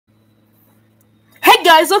Hey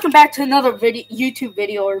guys, welcome back to another YouTube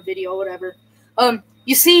video or whatever.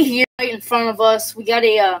 You see here right in front of us, we got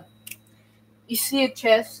you see a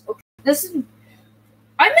chest. Okay,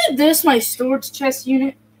 I made this my storage chest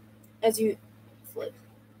unit. As you flip,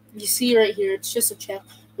 you see right here, it's just a chest.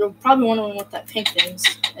 You're probably wondering what that pink thing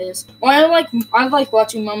is. Well, I like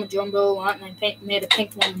watching Mama Jumbo a lot, and I made a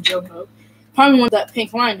pink Mama Jumbo. Probably what that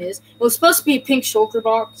pink line is. It was supposed to be a pink shulker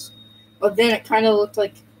box, but then it kind of looked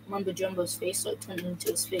like Mumbo Jumbo's face, so it turned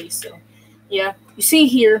into his face. So, yeah, you see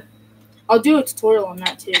here, I'll do a tutorial on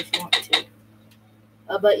that too if you want to.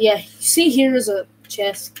 But yeah, you see here is a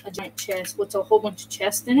chest, a giant chest with a whole bunch of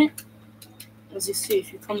chests in it. As you see,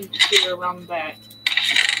 if you come here around the back,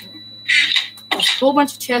 there's a whole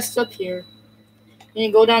bunch of chests up here. And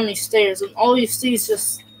you go down these stairs, and all you see is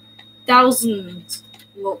just thousands,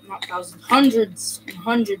 well, not thousands, hundreds and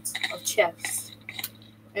hundreds of chests.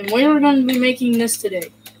 And we're going to be making this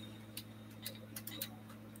today.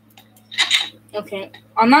 Okay,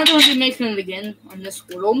 I'm not going to be making it again on this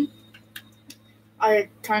world. I'm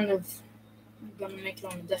going to make it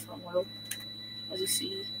on a different world, as you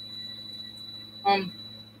see.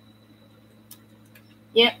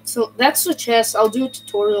 Yeah, so that's the chest. I'll do a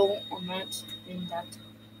tutorial on that, and that,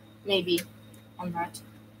 maybe, on that.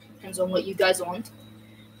 Depends on what you guys want.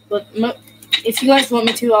 But if you guys want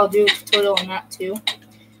me to, I'll do a tutorial on that too.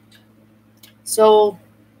 So,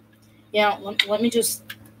 yeah, let me just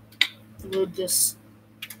load this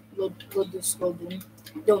in.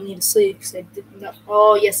 Don't need to sleep because I didn't know.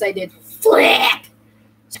 Oh, yes, I did. Flip!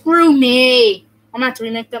 Screw me! I'm going to have to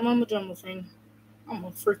remake that Mumbo Jumbo thing. I'm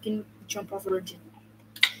going to freaking jump off a bridge.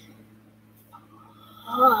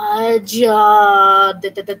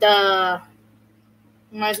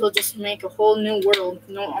 Might as well just make a whole new world.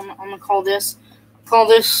 No, I'm going to call this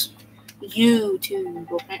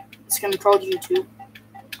YouTube. Okay? It's going to be called YouTube.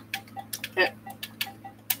 Okay.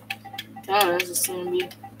 This is going to be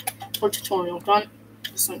for tutorial done.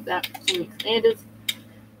 Just like that. It's going to be creative.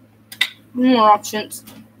 More options.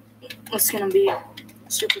 It's going to be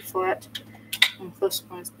super flat. And first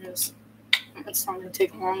one is it's not going to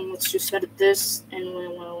take long. Let's just edit this and we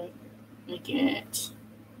will make it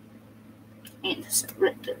and set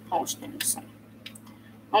right there. Polished and same.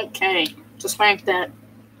 Okay. Just like that.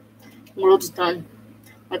 World's done.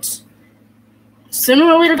 Sooner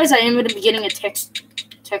or later, guys, I am going to be getting a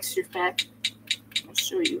texture pack. I'll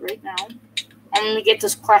show you right now. I'm going to get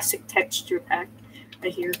this classic texture pack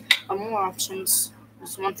right here. More options.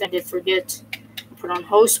 There's one thing I did forget. I put on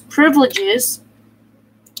host privileges.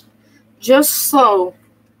 Just so,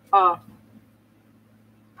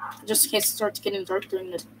 just in case it starts getting dark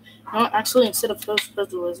during this. No, actually, instead of host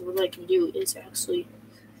privileges, what I can do is actually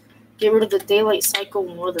get rid of the daylight cycle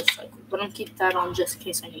and weather cycle. But I'll keep that on just in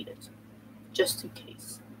case I need it. Just in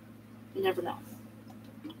case. You never know.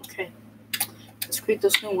 Okay. Let's create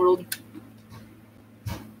this new world.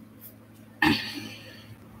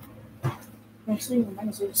 Actually, I might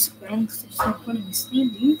as well sit down because there's no point in me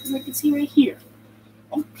standing because I can see right here.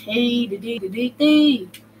 Okay, today.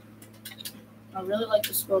 I really like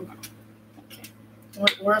this world now. Okay.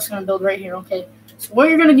 We're just going to build right here. Okay. So what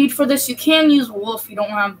you're going to need for this, you can use wool if you don't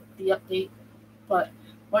have the update. But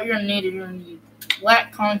what you're going to need is you're going to need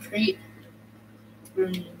black concrete. You're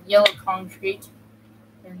going to need yellow concrete.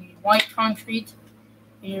 You're going to need white concrete.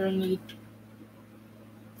 And you're going to need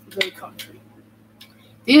gray concrete.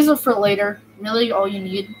 These are for later. Really, all you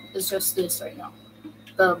need is just this right now.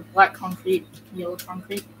 The black concrete, yellow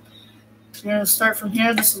concrete. So you're going to start from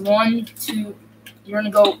here. This is 1, 2. You're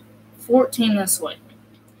going to go 14 this way.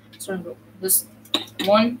 So you're going to go this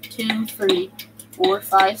 1, 2, 3, 4,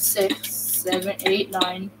 5, 6, 7, 8,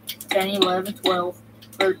 9, 10, 11, 12,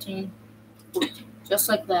 13, 14. Just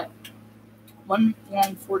like that. One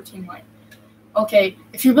long 14 line. Okay,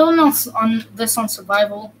 if you're building on this on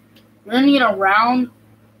survival, you're going to need around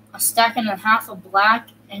a stack and a half of black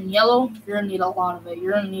and yellow. You're going to need a lot of it.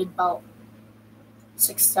 You're going to need about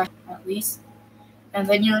 6 stacks at least. And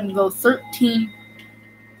then you're going to go 13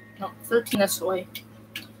 this way.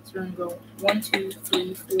 So you're going to go 1, 2,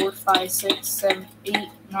 3, 4, 5, 6, 7, 8,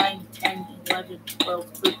 9, 10, 11, 12,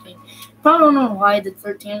 13. Probably don't know why I did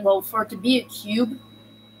 13. Well, for it to be a cube,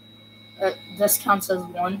 this counts as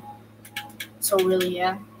 1. So really,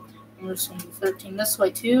 yeah. I'm just going to do 13 this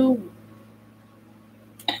way too.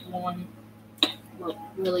 1. Well,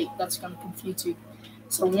 really, that's going to confuse you.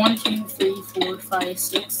 So 1, 2, 3, 4, 5,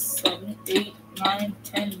 6, 7, 8, 9,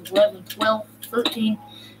 10, 11, 12, 13.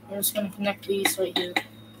 I'm just going to connect these right here.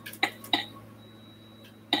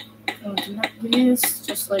 I'm going to connect these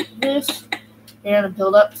just like this. You're going to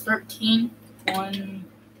build up 13. 1,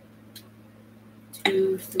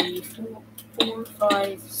 2, 3, 4, 4,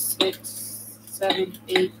 5, 6, 7,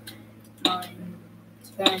 8, 9,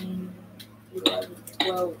 10, 11,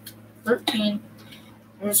 12, 13.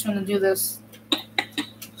 We're just going to do this.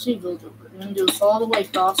 We're going to do this all the way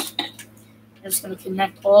across. We're just going to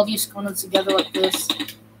connect all these components together like this.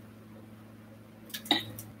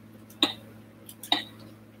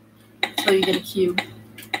 So you get a cube.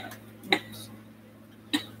 Oops.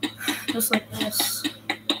 Just like this.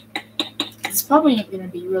 It's probably not going to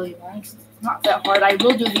be really long. It's not that hard. I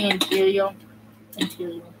will do the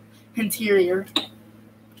interior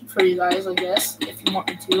for you guys, I guess, if you want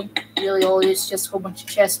me to. Really, all it is just a whole bunch of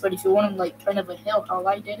chests. But if you want like kind of a hill, how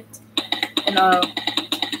I did it, and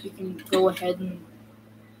you can go ahead and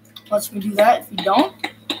let me do that. If you don't,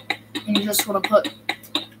 and you just want to put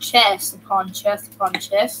chest upon chest upon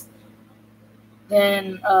chest,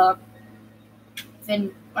 then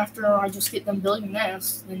after I just get them building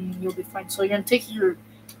this, then you'll be fine. So you're gonna take your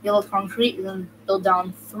yellow concrete, you're gonna build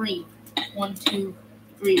down 3, 1, 2,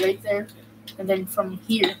 3 right there, and then from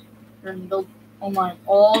here you're gonna build a line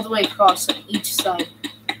all the way across on each side.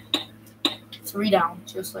 3 down,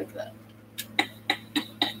 just like that.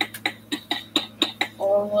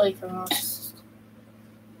 All the way across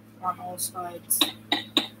on all sides.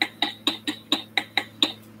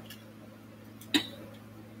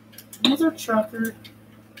 Another trucker.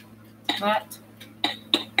 That.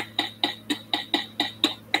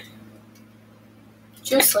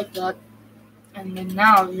 Just like that. And then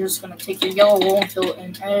now you're just gonna take your yellow wool and fill it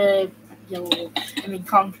in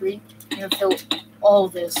concrete. You're gonna fill all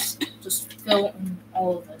this. Just fill in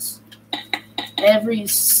all of this. Every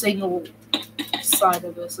single side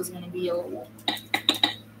of this is gonna be yellow wool.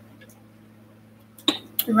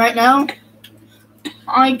 And right now,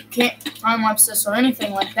 I can't time-lapse this or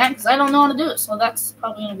anything like that because I don't know how to do it. So that's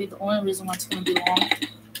probably going to be the only reason why it's going to be long.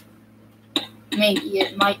 Maybe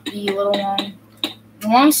it might be a little long. The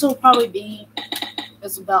longest it'll probably be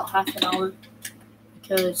is about half an hour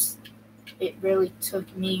because it really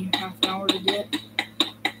took me half an hour to do it.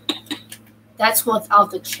 That's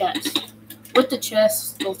without the chest. With the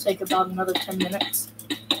chest, it'll take about another 10 minutes.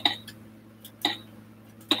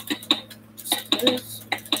 Just like this.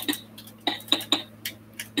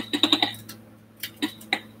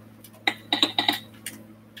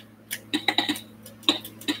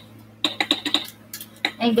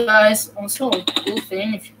 And guys, also a cool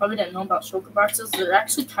thing, if you probably didn't know about shulker boxes, they're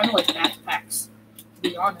actually kind of like backpacks, to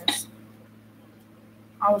be honest.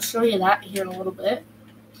 I will show you that here in a little bit.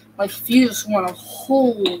 Like, if you just want a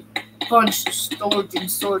whole bunch of storage, you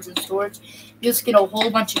just get a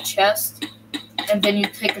whole bunch of chests, and then you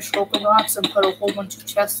take a shulker box and put a whole bunch of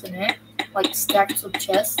chests in it, like stacks of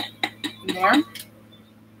chests in there.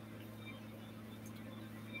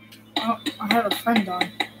 Oh, I have a friend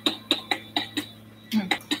on.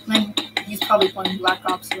 He's probably playing Black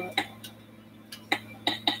Ops, but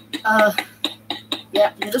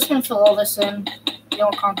yeah, you're just gonna fill all this in. You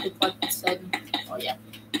don't concrete like I said. Oh yeah.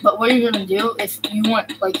 But what you're gonna do, if you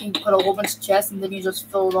want, like, you put a whole bunch of chests and then you just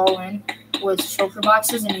fill it all in with shulker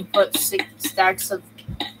boxes, and you put 6 stacks of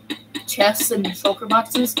chests in shulker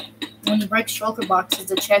boxes. When you break shulker boxes,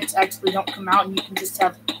 the chests actually don't come out, and you can just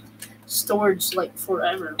have storage like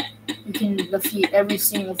forever. You can defeat every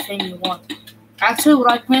single thing you want. Actually, what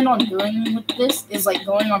I plan on doing with this is like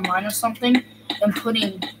going online or something and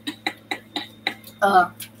putting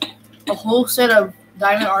a whole set of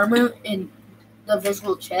diamond armor in the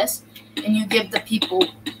visual chest, and you give the people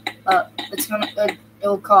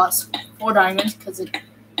it'll cost 4 diamonds because it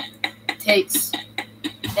takes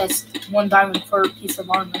 1 diamond per piece of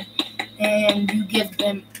armor, and you give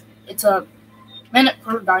them it's a minute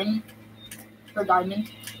per diamond.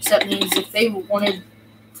 So that means if they wanted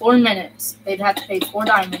 4 minutes, they'd have to pay 4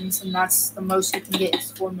 diamonds, and that's the most you can get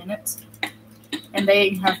is 4 minutes. And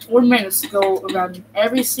they have 4 minutes to go around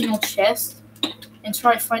every single chest and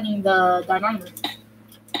try finding the diamond armor,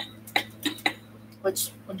 which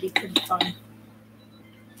would be pretty fun.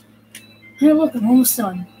 Hey, look, I'm almost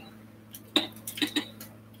done.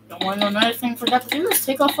 Don't want to know another thing I forgot to do is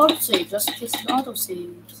take off autosave, just in case it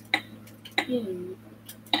autosaves. Yay.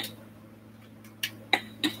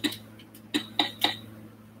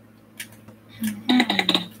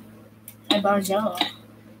 Hey, Barjo.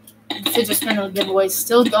 The fidget spinner giveaway is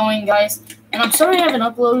still going, guys. And I'm sorry I haven't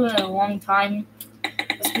uploaded in a long time.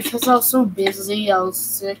 It's because I was so busy. I was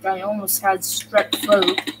sick. I almost had strep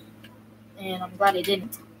throat. And I'm glad I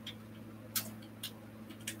didn't.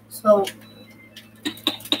 So,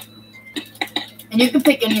 and you can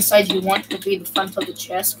pick any side you want to be the front of the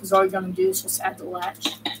chest, because all you're going to do is just add the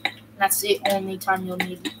latch. And that's the only time you'll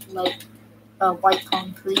need, like, white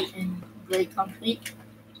concrete and gray concrete.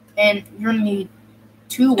 And you're going to need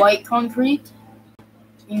 2 white concrete.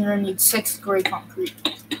 And you're going to need 6 gray concrete.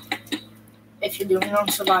 If you're doing it on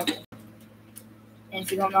survival. And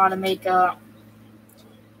if you don't know how to make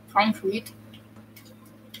concrete,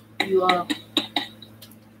 you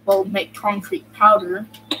make concrete powder.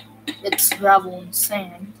 It's gravel and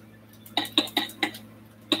sand.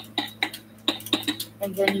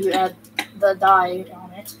 And then you add the dye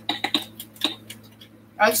on it.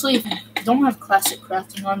 Actually, if you don't have classic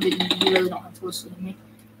crafting on, then you really don't have to listen to me.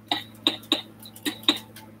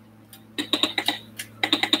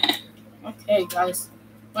 Okay, guys.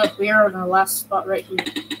 Look, we are in our last spot right here.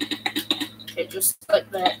 Okay, just like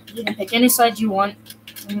that. You can pick any side you want.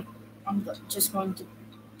 I'm just going to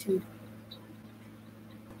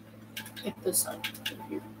pick this side right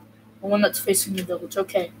here. The one that's facing the village.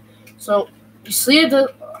 Okay, so you see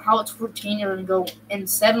how it's routine. You're going to go in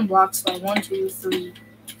 7 blocks by 1, 2, 3,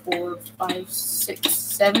 4, 5, 6,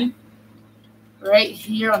 7. Right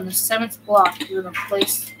here on the 7th block, you're going to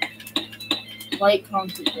place light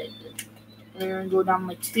concrete right there. And you're going to go down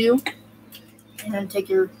by 2. And then take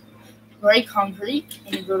your gray concrete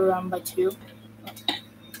and you go down by 2.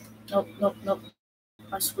 Nope.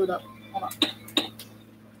 I screwed up. Hold on.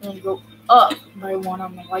 And you go up by 1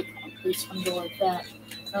 on the light concrete. So I'm going to go like that.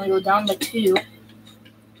 Then you go down by 2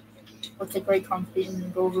 with the gray concrete and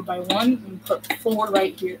then go over by 1 and put 4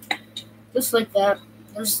 right here. Just like that.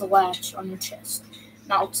 There's the latch on your chest.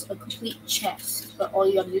 Now it's a complete chest, but all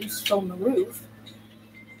you gotta do is fill in the roof.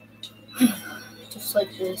 Just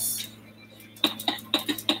like this.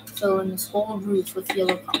 Fill in this whole roof with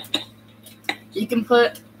yellow concrete. You can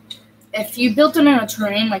put, if you built it in a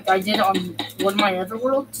terrain like I did on one of my other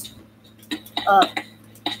worlds,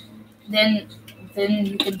 then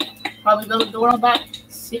you could probably build a door on the back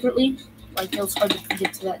secretly. Like it was hard to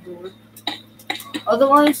get to that door.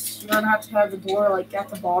 Otherwise, you're gonna have to have the door like at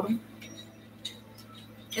the bottom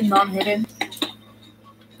and not hidden.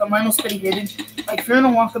 But mine was pretty hidden. Like if you're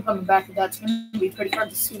gonna walk up on the back of that, it's gonna be pretty hard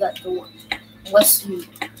to see that door unless you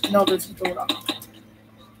know there's a door on it.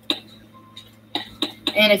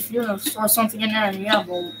 And if you're gonna store something in there and you have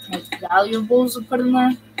like valuables to put in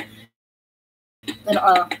there, then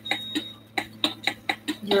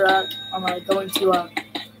you're going to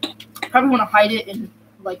probably want to hide it in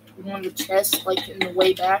like one of the chests, like in the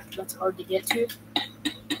way back. That's hard to get to.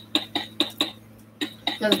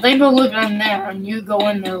 Because if they go look in there and you go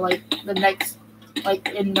in there like the next, like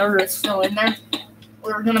and they're still in there,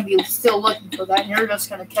 we're gonna be still looking for that, and you're just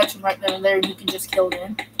gonna catch them right then and there, and you can just kill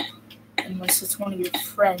them. Unless it's one of your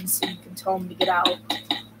friends, so you can tell them to get out.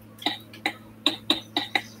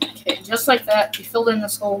 Okay, just like that, you filled in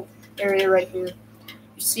this whole area right here.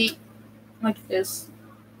 You see, like this.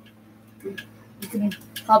 You can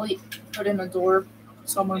probably put in a door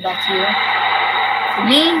somewhere back here. For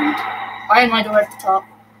me, I had my door at the top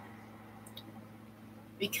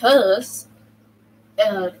because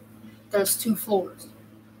there's 2 floors.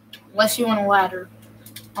 Unless you want a ladder.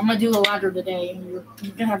 I'm going to do a ladder today, and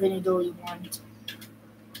you can have any door you want.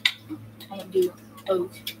 I'm going to do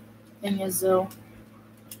oak. Thing is, though,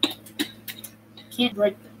 can't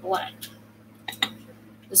break the black.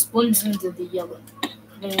 This blends into the yellow.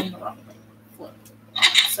 Put it in the wrong way. Flip.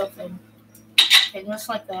 Stuff in. Okay, just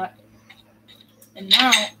like that. And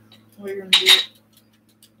now, what you're going to do,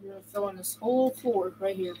 you're going to fill in this whole floor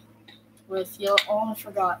right here with yellow. Oh, I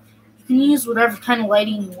forgot. You can use whatever kind of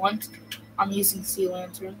lighting you want. I'm using sea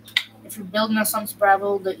lantern. If you're building us on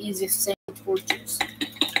Bravo, the easiest thing is torches.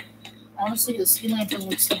 Honestly, the sea lantern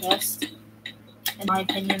looks the best, in my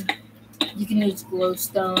opinion. You can use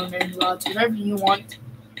glowstone and rods, whatever you want.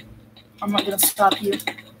 I'm not going to stop you,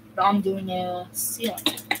 but I'm doing a sea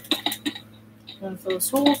lantern. I'm going to fill this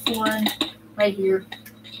whole floor in right here.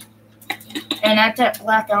 And at that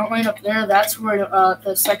black outline up there, that's where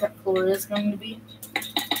the second floor is going to be.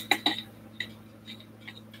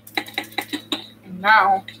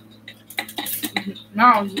 Now,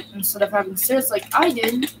 instead of having stairs like I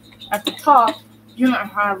did at the top, you're going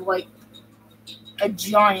to have like a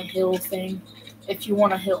giant hill thing if you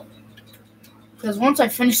want a hill. Because once I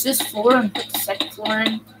finish this floor and put the second floor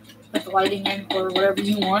in, put the lighting in, or whatever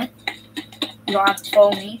you want, you don't have to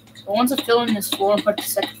follow me. But once I fill in this floor and put the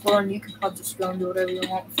second floor in, you can probably just go and do whatever you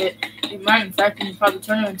want with it. You might, in fact, you can probably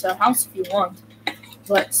turn it into a house if you want.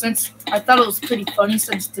 But since I thought it was pretty funny,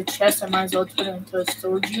 since the chest, I might as well turn it into a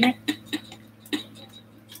storage unit.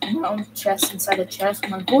 My own chest inside a chest.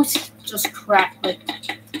 My voice just cracked like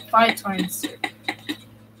 5 times.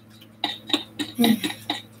 Yep.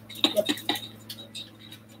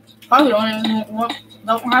 Probably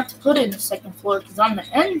don't have to put it in the second floor because on the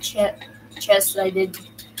end chest that I did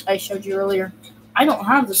I showed you earlier, I don't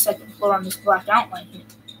have the second floor on this black outline here.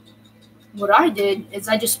 What I did is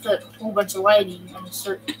I just put a whole bunch of lighting in a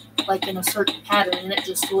certain pattern, and it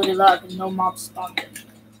just lit it up, and no mobs spawned in.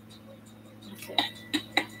 Okay.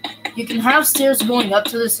 You can have stairs going up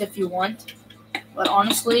to this if you want, but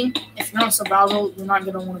honestly, if you're on survival, you're not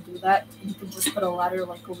gonna want to do that. You can just put a ladder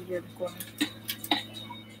like over here in the corner.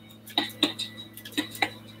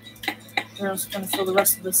 We're just gonna fill the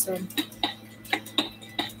rest of this in.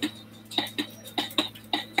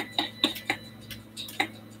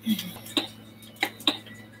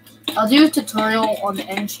 I'll do a tutorial on the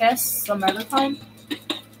end chest some other time.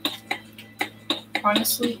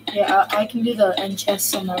 Honestly, yeah, I can do the end chest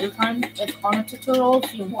some other time on a tutorial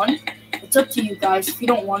if you want. It's up to you guys. If you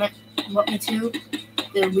don't want me to,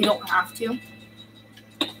 then we don't have to.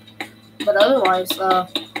 But otherwise, I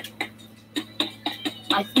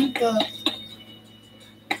think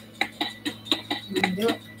we can do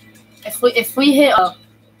it. If we hit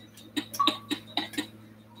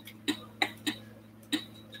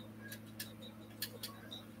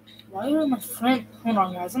why are my friends? Hold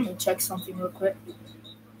on, guys. I'm gonna check something real quick.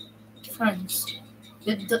 Friends,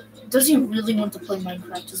 does he really want to play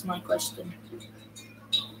Minecraft? Is my question.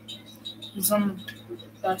 He's on the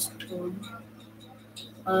dashboard.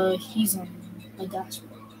 He's on the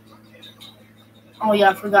dashboard. Oh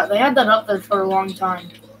yeah, I forgot. They had that up there for a long time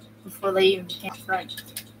before they even became friends.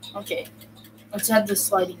 Okay, let's add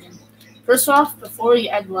this lighting in. First off, before we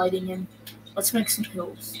add lighting in, let's make some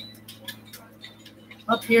hills.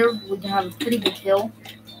 Up here, we can have a pretty big hill,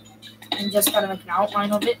 and just gotta make an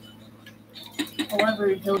outline of it. However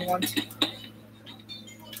hill you want. You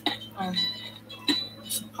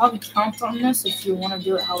should probably count on this if you want to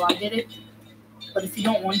do it how I did it. But if you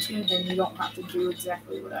don't want to, then you don't have to do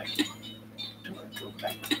exactly what I did. I'm gonna go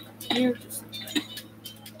back here, just like that.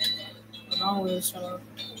 And now we're just gonna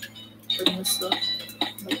bring this up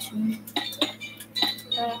like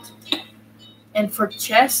that. And for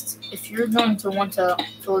chests, if you're going to want to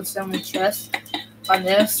fill this in with chests on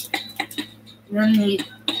this, you're gonna need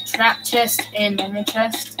trap chest and normal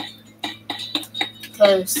chest,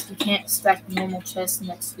 because you can't stack normal chests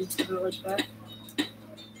next to each other like that.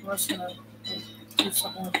 We're just gonna do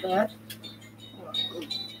something like that.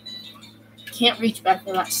 Can't reach back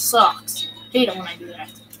there. That sucks. Hate it when I do that.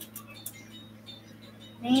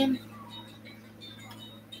 Man,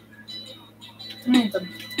 I need to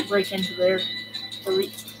break into there to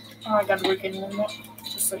reach. Oh, I gotta break in one more.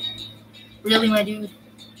 Just like, really, my dude?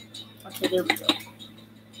 Okay, there we go.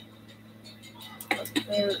 Like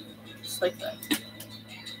there, just like that.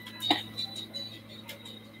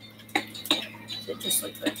 Just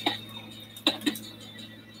like that.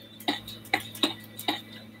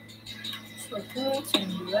 Just like that, so I'm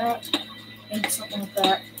gonna do that. Maybe something like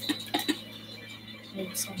that.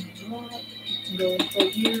 Maybe something like that. You can go over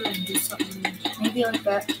here and do something maybe like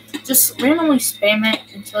that. Just randomly spam it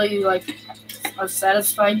until you are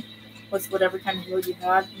satisfied with whatever kind of build you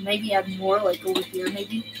have. Maybe add more, like over here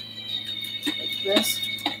maybe. Like this.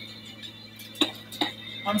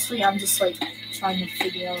 Honestly, I'm just trying to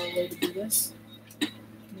figure out a way to do this.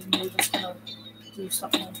 And we're just gonna do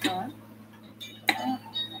something like that.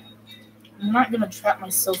 I'm not gonna trap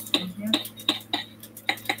myself in here,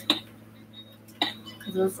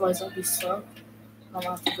 because otherwise I'll be stuck. I'll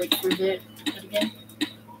have to break through it again.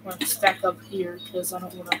 I'm gonna stack up here because I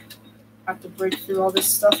don't want to have to break through all this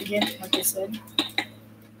stuff again, like I said.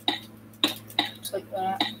 Just like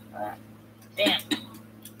that. Bam.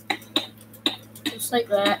 Just like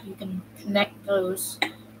that. You can connect those.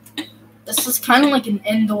 This is kind of like an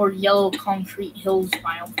indoor yellow concrete hills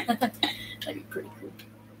biome. That'd be pretty cool,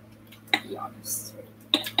 to be honest.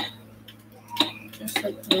 Just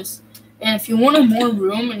like this. And if you wanted more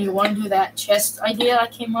room and you want to do that chest idea I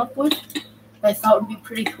came up with, that I thought would be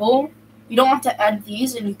pretty cool, you don't have to add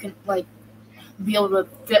these, and you can be able to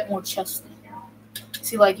fit more chests in here.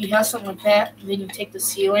 See, you have something like that, and then you take the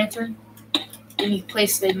sea lantern, and you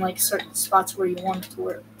place it in certain spots where you want it to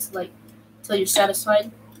work. It's until you're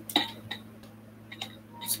satisfied.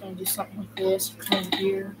 Just gonna do something like this. Come over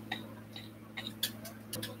here,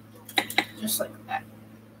 just like that.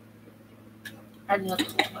 Add another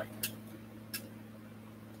one right there.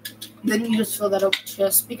 Then you just fill that up with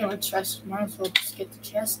chest. Speaking of chest, might as well just get the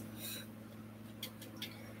chest.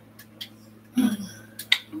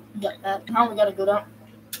 Got that. Now we gotta go down.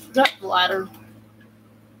 Got the ladder.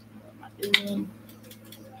 What am I doing?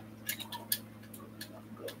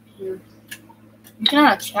 Go up here. You can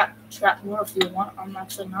add a trap door if you want. I'm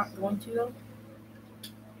actually not going to though.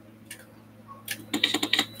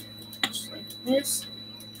 Just like this.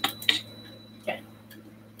 Okay.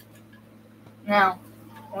 Now,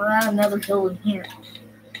 We're at another hill in here.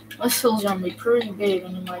 This hill's gonna be pretty big,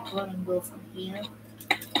 and you might go ahead and go from here.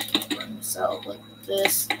 Bring this out like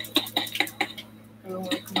this. And we'll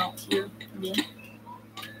come out here again.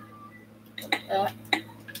 Like that.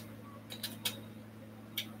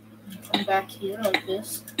 And come back here like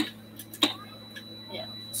this. Yeah,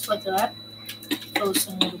 just like that. Fill this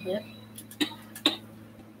in a little bit.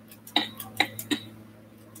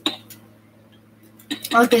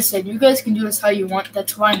 Like I said, you guys can do this how you want.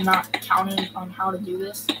 That's why I'm not counting on how to do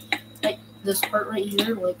this. Like this part right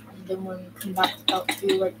here, like, and then when we come back out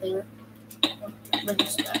to right there, bring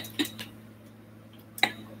this back.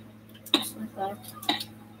 Just like that.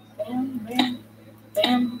 Bam, bam,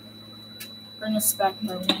 bam. Bring this back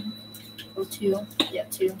by one. Or two. Yeah,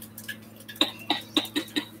 two.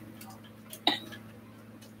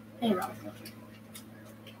 Hey, Rob.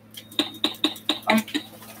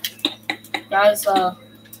 Guys, look,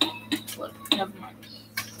 never mind.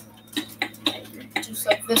 Okay, just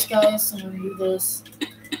like this, guys, and then do this.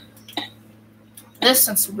 This,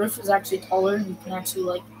 since the roof is actually taller, you can actually,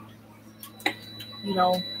 like, you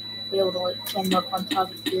know, be able to, like, climb up on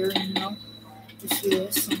top of here, and, you know, just do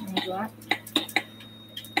this, something like that.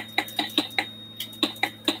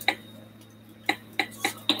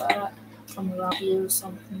 Just like that. Come around here or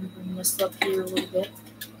something, bring this up here a little bit.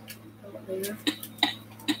 Right there.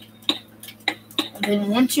 And then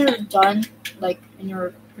once you're done, like, and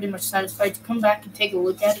you're pretty much satisfied, to come back and take a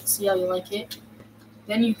look at it, see how you like it.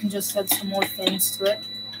 Then you can just add some more things to it,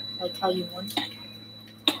 like how you want.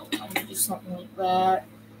 I'm gonna do something like that.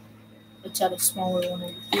 Let's add a smaller one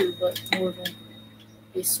over here, but more of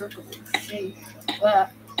a circular shape, like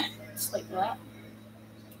that. Just like that.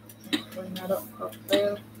 And bring that up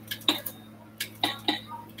there.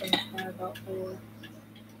 Bring that about there.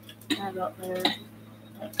 That about there.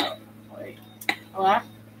 That about like that.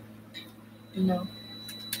 You know.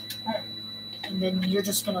 And then you're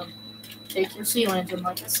just gonna take your sea lantern,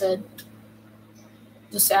 like I said.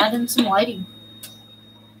 Just add in some lighting.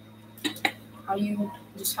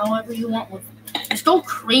 However you want with it. Just go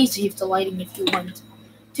crazy with the lighting if you want.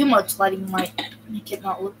 Too much lighting might make it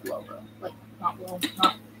not look well, bro. Like, not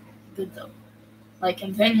good though. Like,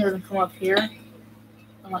 and then you're gonna come up here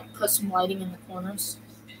and like put some lighting in the corners.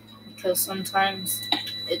 Because sometimes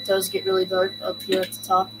it does get really dark up here at the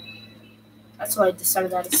top. That's why I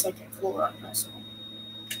decided to add a second floor on this one.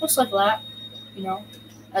 Looks like that, you know.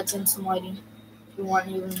 Adds in some lighting. If you want,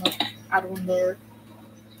 even like add one there.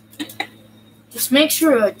 Just make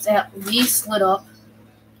sure it's at least lit up.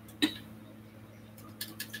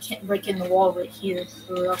 Can't break in the wall right here,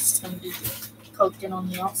 or else it's gonna be coked in on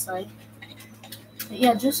the outside. But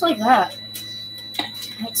yeah, just like that.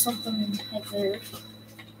 Add something right there.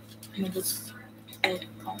 I'm gonna just like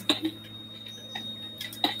concrete.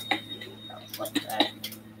 Like that.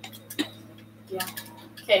 Yeah.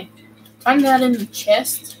 Okay. Time that in the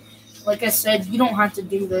chest. Like I said, you don't have to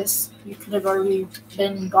do this. You could have already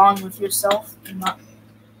been gone with yourself and not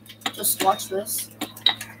just watch this.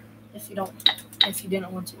 If you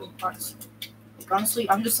didn't want to, honestly. Like, honestly,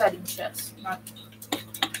 I'm just adding chest, not.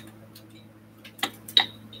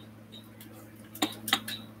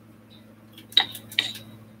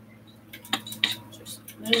 Just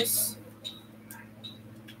this.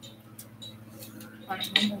 Add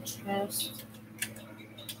a normal chest.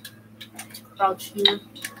 Crouch here.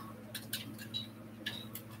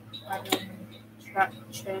 And then trap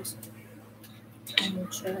chest, normal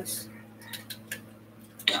chest,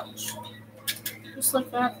 crouch. Just like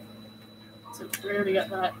that. So we already got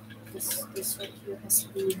that. This right here has to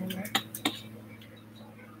be in there.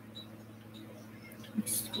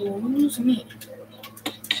 Excuse me.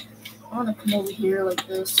 I want to come over here like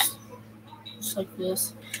this. Just like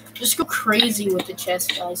this. Just go crazy with the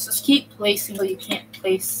chest, guys. Just keep placing until you can't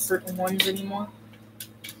place certain ones anymore.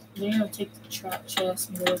 Then you're going to take the trap chest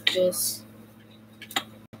and go like this.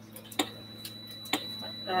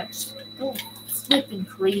 Like that. Just go flipping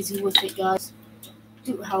crazy with it, guys.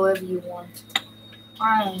 Do it however you want.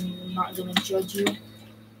 I'm not going to judge you.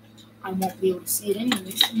 I won't be able to see it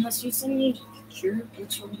anyways unless you send me a picture,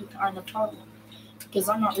 which will be kind of a problem. Because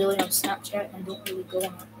I'm not really on Snapchat and I don't really go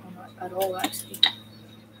on it at all, actually.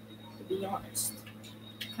 To be honest.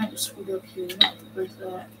 Kind of screwed up here. We're not going to break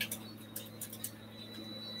that.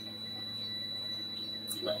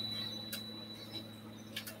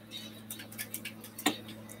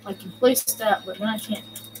 I can place that, but then I can't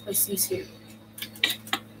place these here.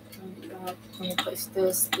 I'm going to place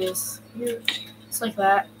this here. Just like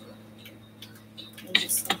that. Maybe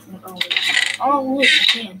something. Oh, look, you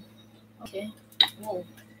can. Okay. Whoa.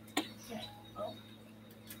 Okay. Oh.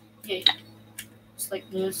 Okay. Just like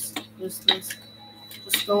this. Just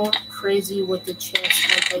Just go crazy with the chest,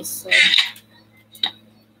 like I said.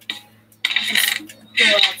 Just go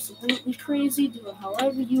absolutely crazy. Do it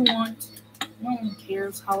however you want. No one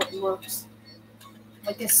cares how it looks.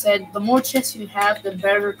 Like I said, the more chests you have, the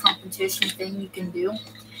better competition thing you can do.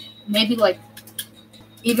 Maybe like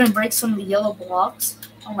even break some of the yellow blocks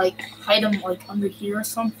and like hide them like under here or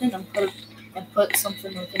something, and put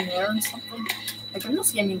something like in there and something. Like I'm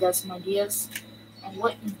just giving you guys some ideas on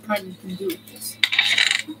what you can do with this.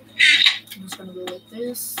 I'm just gonna go like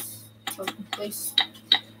this, so I can place.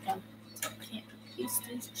 Yeah, so I can't place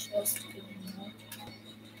this chest anymore.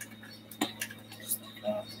 Just like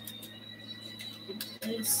that.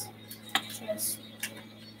 This chest,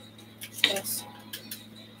 chest,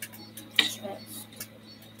 chest.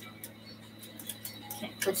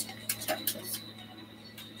 Can't place chest.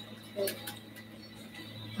 Okay.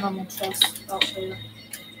 Normal chest out there.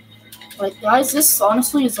 Like guys, this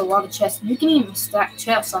honestly is a lot of chests. You can even stack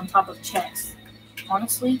chests on top of chests.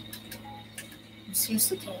 Honestly, you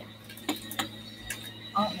seriously can.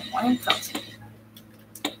 I don't know why I'm crouching.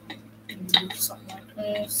 Do something like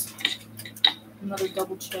this. Another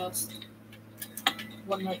double chest.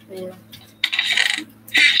 One right there.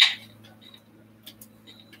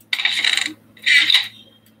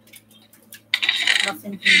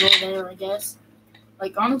 Nothing can go there, I guess.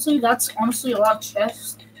 Like honestly, that's honestly a lot of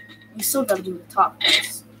chests. You still gotta do the top,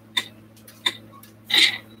 guys.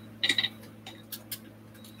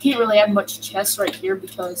 Can't really have much chest right here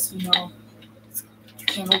because, you know, you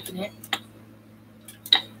can't open it.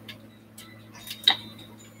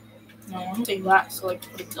 No, I want to do that, so like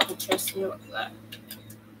put a double chest here like that.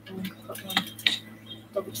 And put one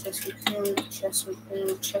double chest right there, chest right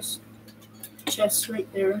there, chest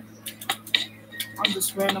right there. I'm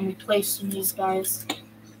just randomly placing these guys.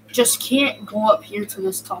 Just can't go up here to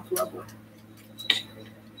this top level.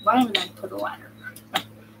 Why would I put a ladder?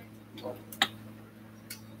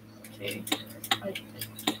 Okay, right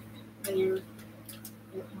there.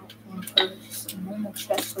 I'm gonna put some normal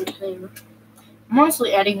chests right there. I'm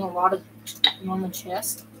honestly adding a lot of normal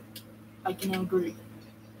chests. I can agree.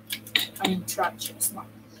 I need trap chests, not.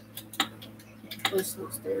 Can't place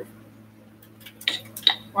those there.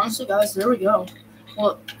 Honestly, guys, there we go.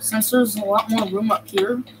 Well, since there's a lot more room up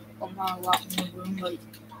here, well, not a lot more room, but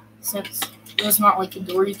since there's not like a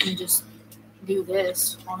door, you can just do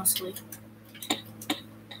this, honestly.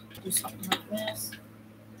 Do something like this.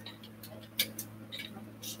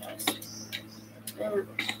 Chest. There we go.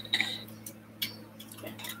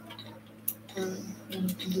 Okay. And then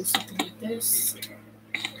you can do something like this.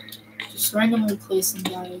 Just randomly place them,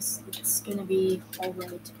 guys. It's gonna be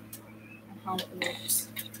alright on how it works.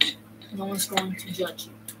 No one's going to judge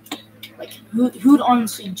you. Like, who'd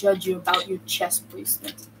honestly judge you about your chest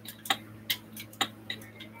placement?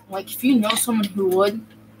 Like, if you know someone who would,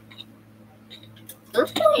 they're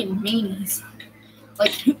playing meanies.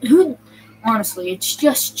 Like, who honestly, it's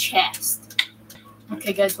just chest.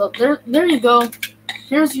 Okay, guys, well, there you go.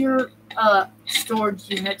 Here's your storage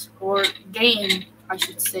unit, or game, I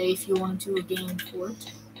should say, if you want to do a game for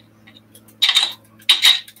it.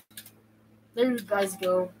 There you guys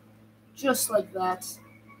go. Just like that.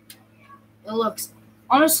 It looks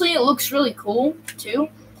really cool too.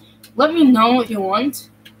 Let me know if you want.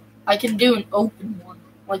 I can do an open one,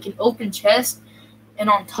 like an open chest, and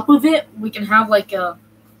on top of it we can have like a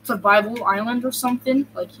survival island or something.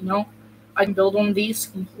 Like, you know, I can build one of these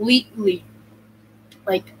completely,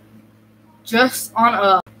 like just on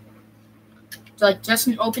a just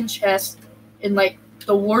an open chest, in like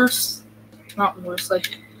the worst, not worst,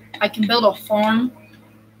 like I can build a farm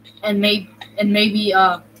and maybe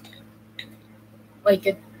like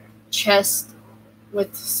a chest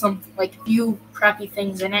with some like few crappy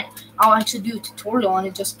things in it. I'll actually do a tutorial on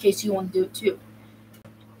it just in case you want to do it too.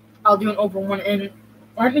 I'll do an over one, and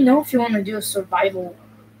let me know if you want to do a survival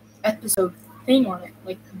episode thing on it,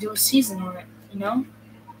 like do a season on it, you know?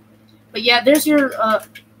 But yeah, there's your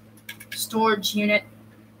storage unit,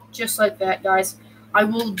 just like that, guys. I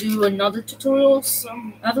will do another tutorial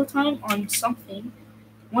some other time on something.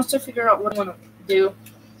 Once I figure out what I want to do,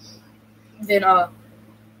 then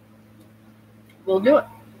we'll do it.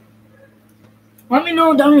 Let me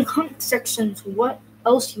know down in the comment sections what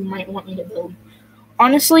else you might want me to build.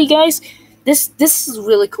 Honestly, guys, this is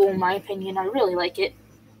really cool in my opinion. I really like it.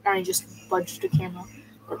 I just budged the camera.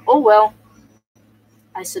 But oh well.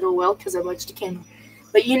 I said oh well because I budged the camera.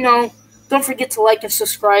 But you know, don't forget to like and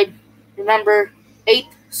subscribe. Remember,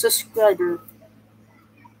 8th subscriber.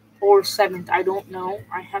 Or 7th, I don't know.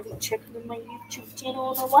 I haven't checked in my YouTube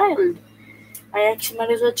channel in a while. I actually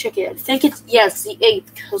might as well check it. I think it's the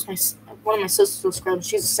 8th because one of my sisters subscribers.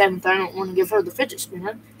 She's a 7th. I don't want to give her the fidget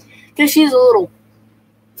spinner because she's a little,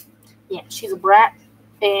 she's a brat.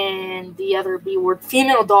 And the other B word,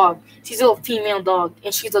 female dog. She's a little female dog,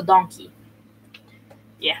 and she's a donkey.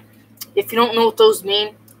 Yeah. If you don't know what those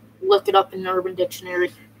mean, look it up in the Urban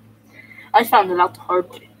Dictionary. I found it out the hard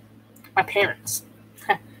way. My parents.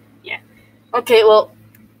 Yeah. Okay, well,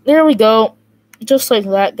 there we go. Just like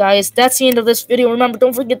that, guys. That's the end of this video. Remember,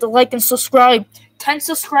 don't forget to like and subscribe. 10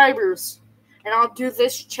 subscribers. And I'll do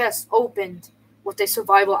this chest opened with a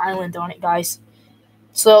survival island on it, guys.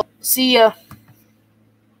 So, see ya.